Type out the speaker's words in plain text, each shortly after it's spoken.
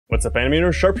What's up,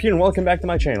 animator? Sharp here, and welcome back to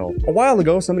my channel. A while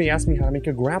ago, somebody asked me how to make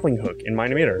a grappling hook in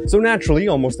Mine Imator. So naturally,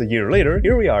 almost a year later,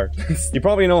 here we are. You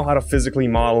probably know how to physically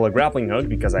model a grappling hook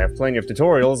because I have plenty of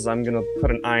tutorials. I'm gonna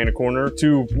put an eye in a corner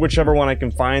to whichever one I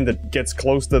can find that gets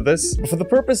close to this. But for the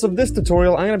purpose of this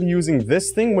tutorial, I'm gonna be using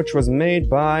this thing, which was made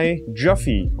by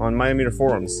Juffy on Mine Imator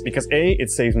forums. Because A,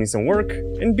 it saves me some work,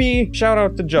 and B, shout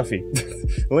out to Juffy.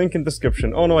 Link in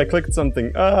description. Oh no, I clicked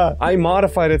something. I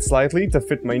modified it slightly to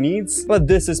fit my needs, but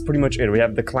this is pretty much it. We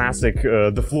have the classic,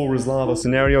 the floor is lava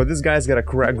scenario. This guy's got to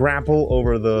grapple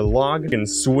over the log and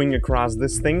swing across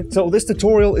this thing. So this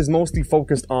tutorial is mostly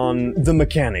focused on the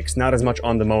mechanics, not as much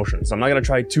on the motion. So I'm not gonna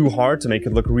try too hard to make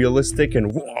it look realistic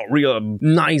and real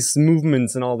nice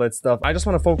movements and all that stuff. I just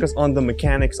want to focus on the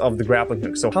mechanics of the grappling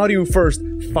hook. So how do you first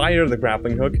fire the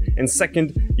grappling hook, and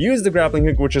second, use the grappling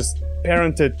hook, which is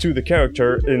parented to the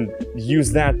character, and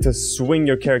use that to swing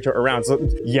your character around. So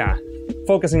yeah,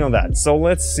 focusing on that. So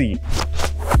let's see.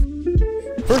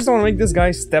 First, I want to make this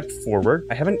guy step forward.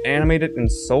 I haven't animated in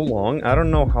so long. I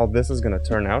don't know how this is going to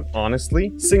turn out,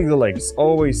 honestly. Sing the legs.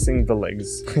 Always sing the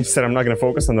legs. I said I'm not going to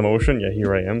focus on the motion. Yeah,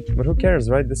 here I am. But who cares,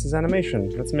 right? This is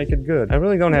animation. Let's make it good. I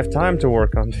really don't have time to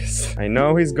work on this. I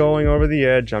know he's going over the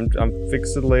edge. I'm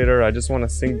fix it later. I just want to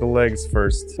sing the legs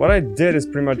first. What I did is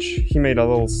pretty much, he made a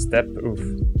little step. Oof.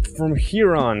 From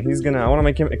here on, I want to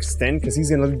make him extend because he's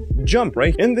going to jump,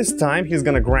 right? In this time, he's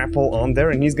going to grapple on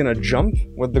there and he's going to jump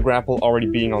with the grapple already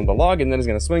being on the log, and then he's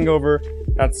gonna swing over.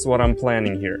 That's what I'm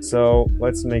planning here. So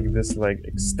let's make this leg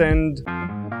extend.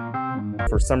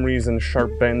 For some reason,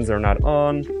 sharp bends are not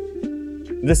on.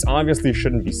 This obviously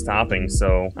shouldn't be stopping,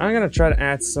 so I'm gonna try to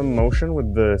add some motion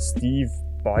with the Steve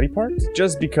body part,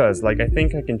 just because, like, I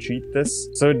think I can cheat this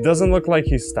so it doesn't look like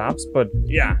he stops, but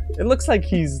yeah, it looks like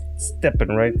he's stepping,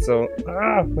 right? So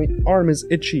my arm is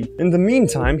itchy. In the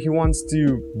meantime, he wants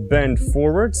to bend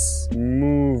forwards,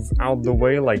 move out the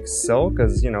way like so,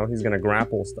 because, you know, he's gonna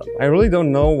grapple stuff. I really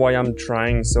don't know why I'm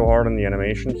trying so hard on the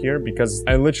animation here, because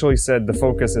I literally said the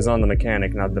focus is on the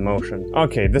mechanic, not the motion.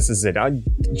 Okay, this is it.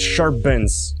 Sharp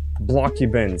bends, blocky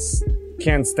bends.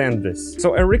 Can't stand this.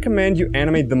 So I recommend you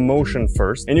animate the motion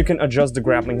first, and you can adjust the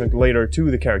grappling hook later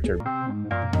to the character.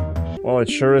 Well,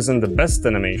 it sure isn't the best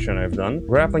animation I've done.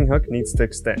 Grappling hook needs to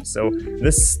extend. So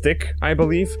this stick, I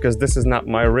believe, because this is not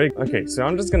my rig. Okay, so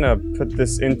I'm just gonna put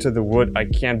this into the wood. I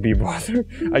can't be bothered.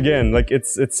 Again, like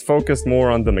it's focused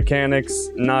more on the mechanics,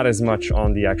 not as much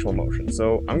on the actual motion.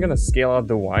 So I'm gonna scale out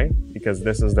the Y because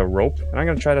this is the rope, and I'm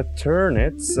gonna try to turn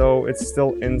it so it's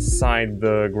still inside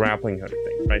the grappling hook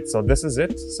thing, right? So this is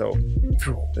it. So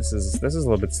this is a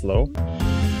little bit slow.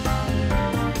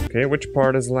 Okay, which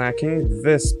part is lacking?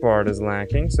 This part is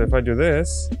lacking. So if I do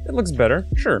this, it looks better.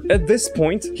 Sure. At this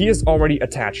point, he is already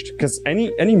attached, because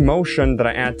any motion that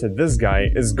I add to this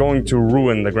guy is going to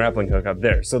ruin the grappling hook up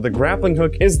there. So the grappling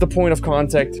hook is the point of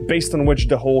contact based on which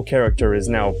the whole character is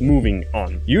now moving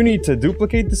on. You need to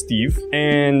duplicate the Steve,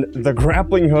 and the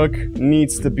grappling hook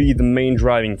needs to be the main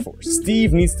driving force.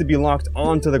 Steve needs to be locked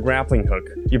onto the grappling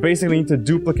hook. You basically need to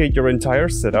duplicate your entire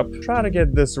setup. Try to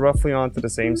get this roughly onto the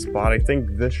same spot. I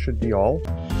think this should be all.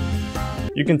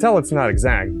 You can tell it's not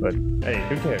exact, but hey,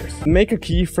 who cares? Make a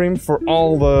keyframe for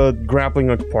all the grappling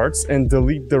hook parts and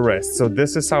delete the rest. So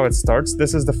this is how it starts.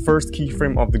 This is the first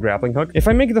keyframe of the grappling hook. If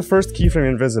I make the first keyframe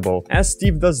invisible, as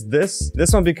Steve does this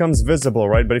one becomes visible,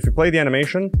 right? But if you play the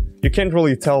animation, you can't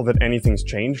really tell that anything's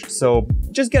changed. So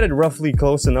just get it roughly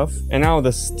close enough. And now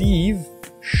the Steve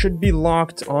should be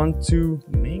locked onto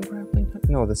the main grappling hook.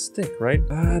 No, the stick, right?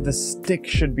 The stick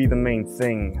should be the main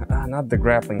thing, not the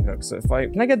grappling hook. So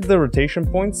can I get the rotation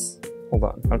points? Hold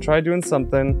on, I'll try doing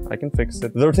something. I can fix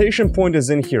it. The rotation point is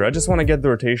in here. I just want to get the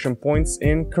rotation points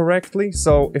in correctly.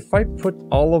 So if I put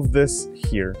all of this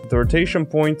here, the rotation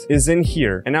point is in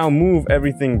here, and now move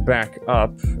everything back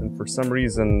up. And for some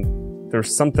reason,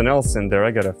 there's something else in there. I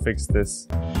gotta fix this.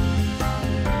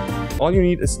 All you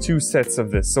need is 2 sets of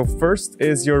this. So first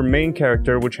is your main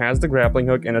character, which has the grappling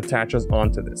hook and attaches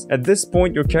onto this. At this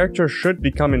point, your character should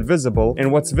become invisible,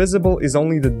 and what's visible is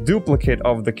only the duplicate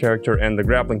of the character and the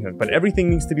grappling hook, but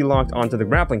everything needs to be locked onto the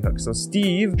grappling hook. So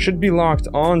Steve should be locked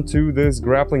onto this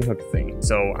grappling hook thing.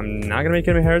 So I'm not gonna make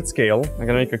him a hair at scale. I'm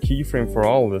gonna make a keyframe for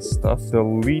all this stuff.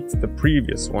 Delete the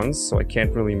previous ones, so I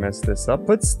can't really mess this up.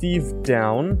 Put Steve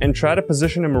down and try to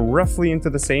position him roughly into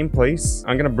the same place.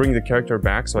 I'm gonna bring the character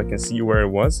back so I can see where it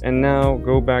was, and now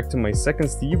go back to my second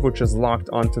Steve, which is locked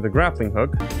onto the grappling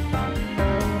hook.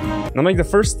 I'll make the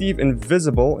first Steve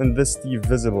invisible and this Steve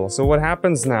visible. So what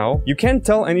happens now, you can't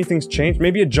tell anything's changed.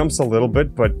 Maybe it jumps a little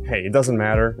bit, but hey, it doesn't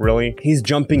matter, really. He's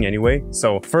jumping anyway.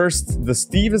 So first, the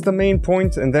Steve is the main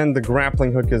point, and then the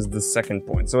grappling hook is the second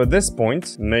point. So at this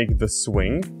point, make the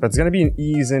swing. That's gonna be an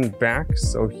ease in back,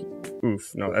 so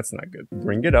oof, no, that's not good.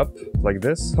 Bring it up like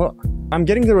this. Huh. I'm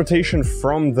getting the rotation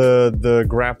from the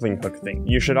grappling hook thing.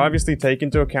 You should obviously take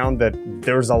into account that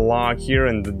there's a log here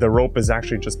and the rope is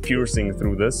actually just piercing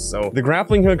through this. So the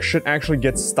grappling hook should actually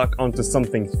get stuck onto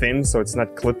something thin so it's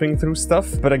not clipping through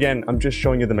stuff. But again, I'm just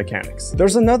showing you the mechanics.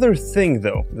 There's another thing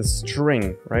though, the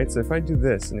string, right? So if I do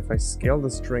this and if I scale the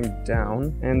string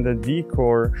down and the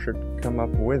decor should come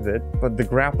up with it, but the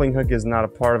grappling hook is not a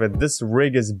part of it. This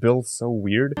rig is built so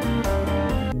weird.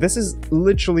 This is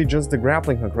literally just the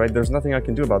grappling hook, right? There's nothing I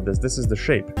can do about this. This is the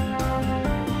shape.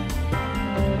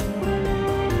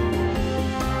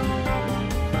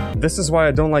 This is why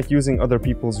I don't like using other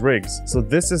people's rigs. So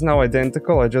this is now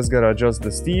identical. I just gotta adjust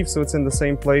the Steve so it's in the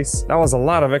same place. That was a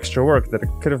lot of extra work that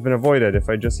could have been avoided if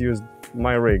I just used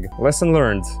my rig. Lesson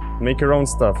learned. Make your own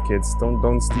stuff, kids.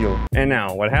 Don't steal. And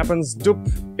now, what happens?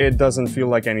 Doop. It doesn't feel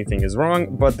like anything is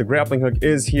wrong, but the grappling hook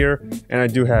is here, and I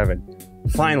do have it.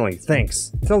 Finally,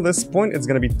 thanks. Till this point, it's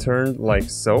gonna be turned like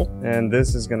so, and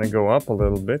this is gonna go up a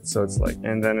little bit, so it's like,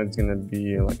 and then it's gonna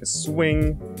be like a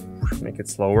swing. Make it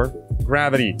slower.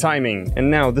 Gravity, timing.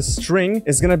 And now the string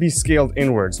is gonna be scaled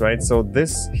inwards, right? So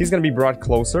this, he's gonna be brought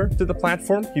closer to the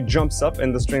platform. He jumps up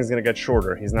and the string's gonna get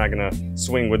shorter. He's not gonna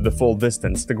swing with the full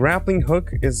distance. The grappling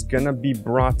hook is gonna be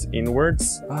brought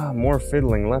inwards. More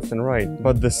fiddling left and right.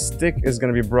 But the stick is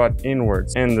gonna be brought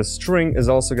inwards. And the string is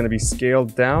also gonna be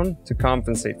scaled down to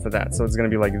compensate for that. So it's gonna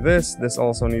be like this. This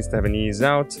also needs to have an ease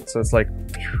out. So it's like,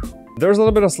 phew. There's a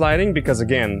little bit of sliding because,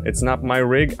 again, it's not my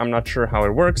rig. I'm not sure how it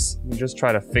works. Just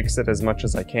try to fix it as much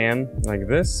as I can, like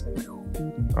this.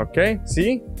 Okay,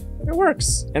 see? It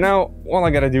works. And now, all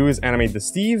I gotta do is animate the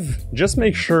Steve. Just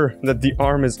make sure that the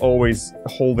arm is always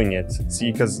holding it.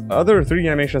 See, because other 3D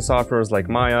animation softwares like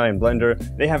Maya and Blender,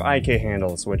 they have IK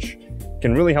handles, which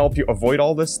can really help you avoid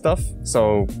all this stuff.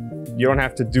 So you don't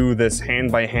have to do this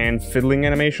hand-by-hand fiddling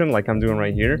animation like I'm doing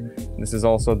right here. This is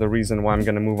also the reason why I'm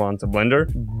gonna move on to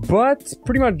Blender. But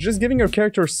pretty much just giving your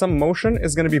character some motion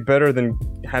is gonna be better than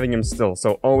having him still.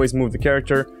 So always move the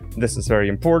character. This is very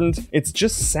important. It's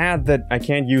just sad that I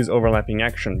can't use overlapping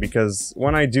action because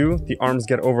when I do, the arms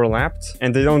get overlapped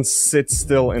and they don't sit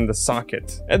still in the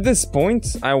socket. At this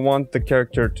point, I want the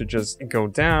character to just go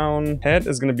down. Head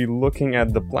is gonna be looking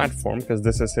at the platform because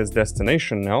this is his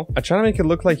destination now. I try to make it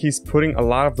look like he's putting a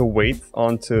lot of the weight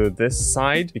onto this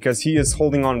side because he is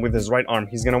holding on with his right arm.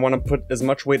 He's gonna want to put as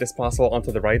much weight as possible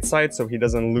onto the right side so he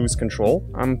doesn't lose control.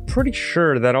 I'm pretty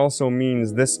sure that also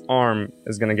means this arm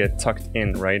is gonna get tucked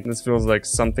in, right? This feels like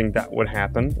something that would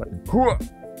happen. Like,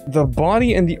 the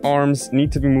body and the arms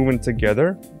need to be moving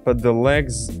together, but the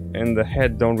legs and the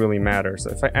head don't really matter.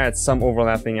 So if I add some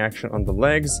overlapping action on the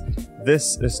legs,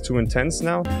 this is too intense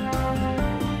now.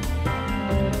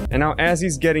 And now as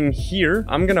he's getting here,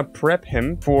 I'm gonna prep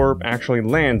him for actually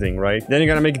landing, right? Then you're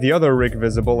gonna make the other rig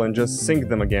visible and just sync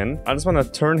them again. I just wanna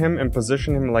turn him and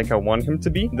position him like I want him to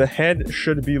be. The head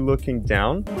should be looking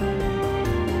down.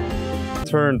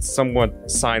 Turned somewhat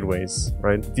sideways,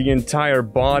 right? The entire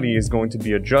body is going to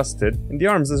be adjusted. And the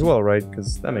arms as well, right?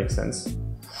 Because that makes sense.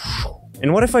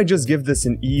 And what if I just give this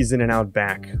an ease in and out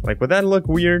back? Like, would that look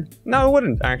weird? No, it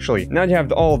wouldn't, actually. Now you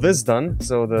have all this done.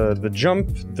 So the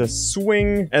jump, the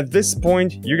swing. At this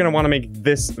point, you're gonna want to make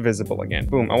this visible again.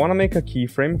 Boom. I want to make a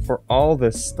keyframe for all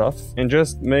this stuff and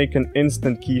just make an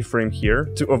instant keyframe here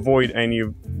to avoid any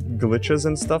glitches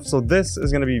and stuff. So this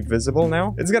is gonna be visible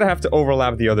now. It's gonna have to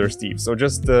overlap the other Steve. So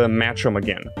just match them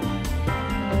again.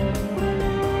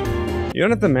 You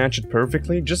don't have to match it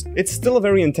perfectly, just, it's still a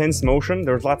very intense motion,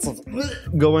 there's lots of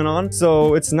going on,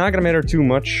 so it's not gonna matter too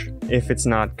much if it's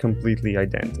not completely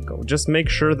identical. Just make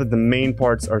sure that the main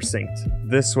parts are synced.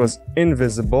 This was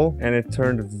invisible, and it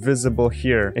turned visible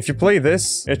here. If you play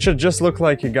this, it should just look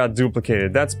like it got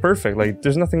duplicated. That's perfect, like,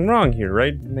 there's nothing wrong here,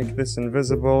 right? Make this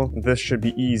invisible. This should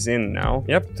be ease in now.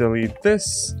 Yep, delete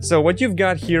this. So what you've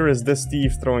got here is this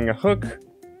Steve throwing a hook,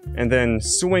 and then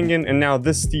swinging, and now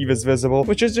this Steve is visible,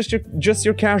 which is just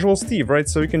your casual Steve, right?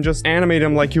 So you can just animate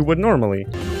him like you would normally.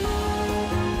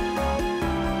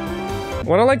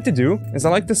 What I like to do is I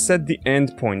like to set the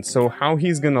end point, so how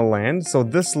he's gonna land. So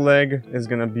this leg is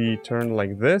gonna be turned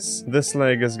like this. This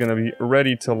leg is gonna be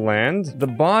ready to land. The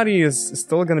body is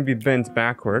still gonna be bent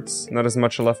backwards. Not as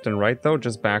much left and right though,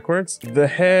 just backwards. The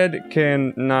head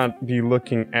can not be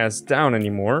looking as down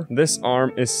anymore. This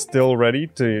arm is still ready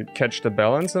to catch the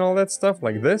balance and all that stuff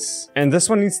like this. And this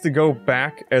one needs to go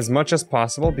back as much as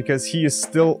possible because he is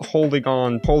still holding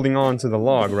on to the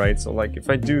log, right? So like if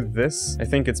I do this, I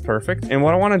think it's perfect. And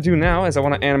what I want to do now is I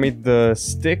want to animate the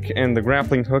stick and the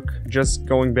grappling hook just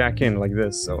going back in like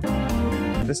this. So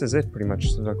this is it pretty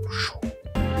much. So like,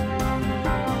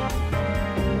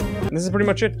 this is pretty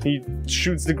much it. He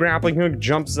shoots the grappling hook,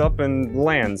 jumps up, and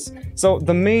lands. So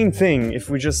the main thing, if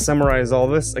we just summarize all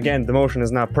this, again, the motion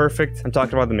is not perfect. I'm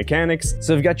talking about the mechanics.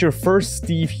 So you've got your first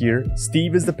Steve here.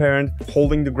 Steve is the parent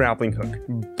holding the grappling hook.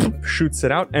 Shoots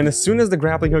it out, and as soon as the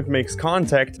grappling hook makes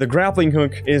contact, the grappling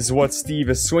hook is what Steve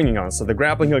is swinging on. So the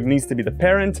grappling hook needs to be the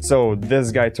parent, so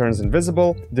this guy turns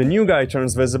invisible. The new guy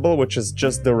turns visible, which is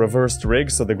just the reversed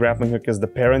rig, so the grappling hook is the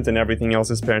parent and everything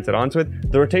else is parented onto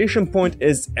it. The rotation point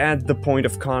is at the point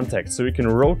of contact, so you can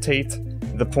rotate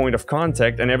the point of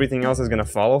contact and everything else is gonna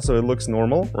follow, so it looks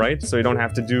normal, right? So you don't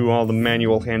have to do all the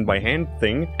manual hand-by-hand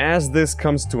thing. As this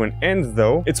comes to an end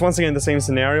though, it's once again the same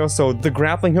scenario, so the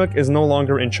grappling hook is no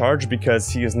longer in charge because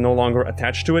he is no longer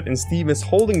attached to it, and Steve is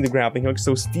holding the grappling hook,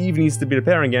 so Steve needs to be the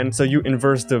parent again. So you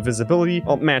inverse the visibility,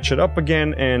 I'll match it up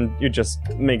again, and you just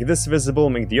make this visible,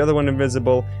 make the other one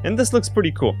invisible, and this looks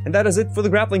pretty cool. And that is it for the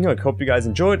grappling hook. Hope you guys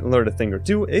enjoyed and learned a thing or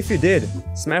two. If you did,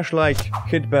 smash like,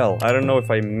 hit bell. I don't know if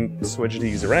I switched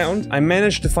these around. I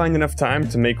managed to find enough time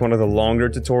to make one of the longer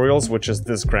tutorials, which is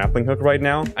this grappling hook right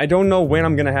now. I don't know when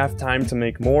I'm gonna have time to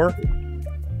make more.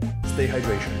 Stay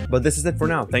hydration. But this is it for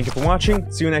now. Thank you for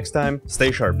watching. See you next time.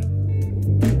 Stay sharp.